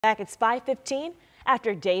Back at 5:15,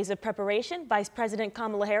 after days of preparation, Vice President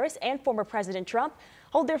Kamala Harris and former President Trump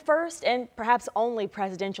hold their first and perhaps only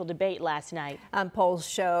presidential debate last night. Polls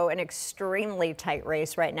show an extremely tight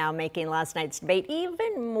race right now, making last night's debate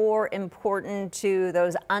even more important to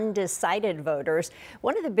those undecided voters.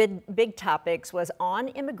 One of the big topics was on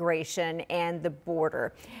immigration and the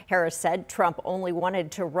border. Harris said Trump only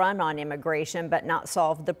wanted to run on immigration but not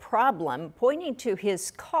solve the problem, pointing to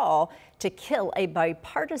his call to kill a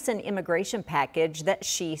bipartisan immigration package that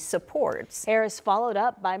she supports. Harris followed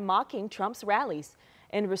up by mocking Trump's rallies.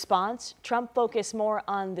 In response, Trump focused more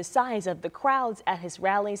on the size of the crowds at his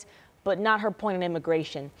rallies, but not her point on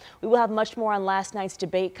immigration. We will have much more on last night's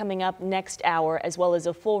debate coming up next hour, as well as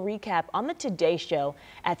a full recap on the Today Show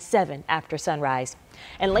at 7 after sunrise.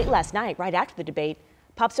 And late last night, right after the debate,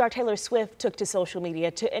 pop star Taylor Swift took to social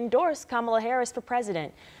media to endorse Kamala Harris for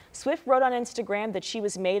president. Swift wrote on Instagram that she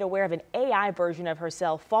was made aware of an AI version of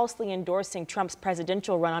herself falsely endorsing Trump's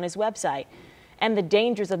presidential run on his website. And the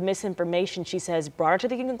dangers of misinformation, she says, brought her to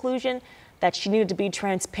the conclusion that she needed to be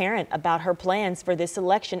transparent about her plans for this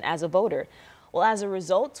election as a voter. Well, as a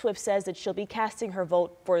result, Swift says that she'll be casting her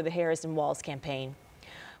vote for the Harris and Walz campaign.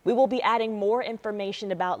 We will be adding more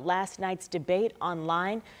information about last night's debate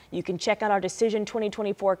online. You can check out our Decision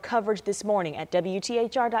 2024 coverage this morning at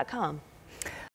WTHR.com.